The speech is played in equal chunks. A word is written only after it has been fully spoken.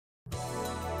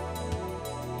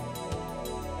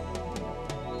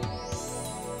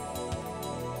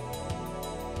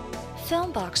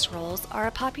Film box rolls are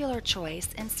a popular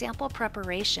choice in sample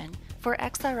preparation for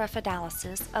XRF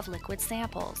analysis of liquid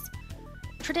samples.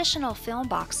 Traditional film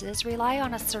boxes rely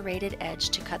on a serrated edge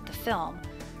to cut the film,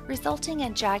 resulting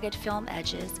in jagged film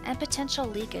edges and potential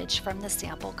leakage from the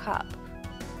sample cup.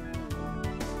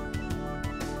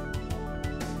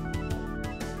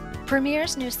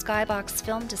 Premier's new Sky Box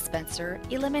Film Dispenser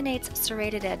eliminates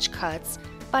serrated edge cuts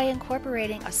by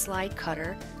incorporating a slide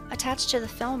cutter attached to the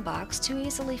film box to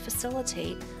easily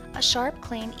facilitate a sharp,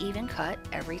 clean, even cut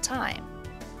every time.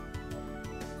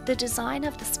 The design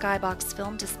of the Sky Box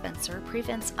Film Dispenser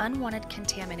prevents unwanted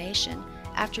contamination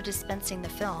after dispensing the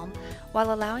film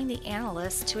while allowing the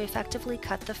analyst to effectively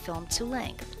cut the film to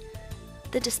length.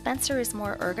 The dispenser is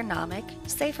more ergonomic,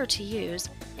 safer to use,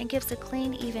 and gives a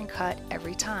clean, even cut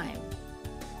every time.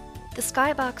 The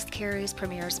Sky Box carries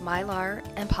Premier's Mylar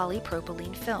and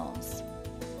polypropylene films.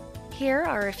 Here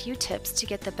are a few tips to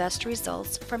get the best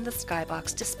results from the Sky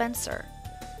Box dispenser.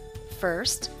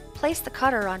 First, place the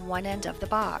cutter on one end of the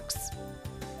box.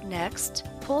 Next,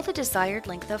 pull the desired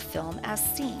length of film as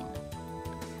seen.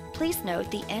 Please note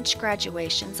the inch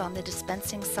graduations on the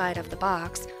dispensing side of the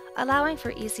box, allowing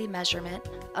for easy measurement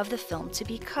of the film to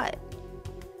be cut.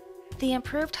 The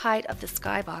improved height of the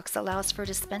Sky Box allows for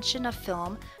dispensation of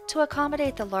film to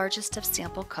accommodate the largest of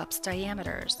sample cups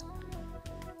diameters.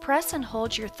 Press and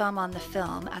hold your thumb on the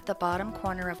film at the bottom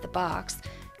corner of the box,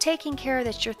 taking care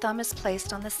that your thumb is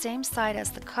placed on the same side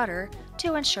as the cutter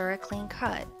to ensure a clean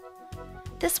cut.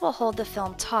 This will hold the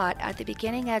film taut at the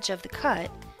beginning edge of the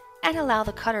cut and allow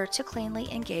the cutter to cleanly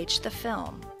engage the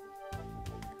film.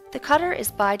 The cutter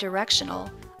is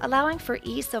bidirectional, allowing for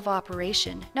ease of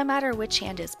operation no matter which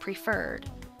hand is preferred.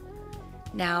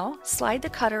 Now, slide the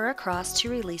cutter across to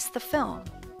release the film.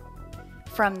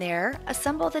 From there,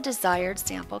 assemble the desired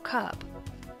sample cup.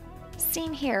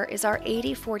 Seen here is our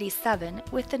 8047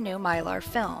 with the new Mylar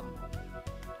film.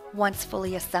 Once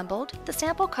fully assembled, the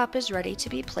sample cup is ready to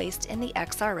be placed in the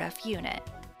XRF unit.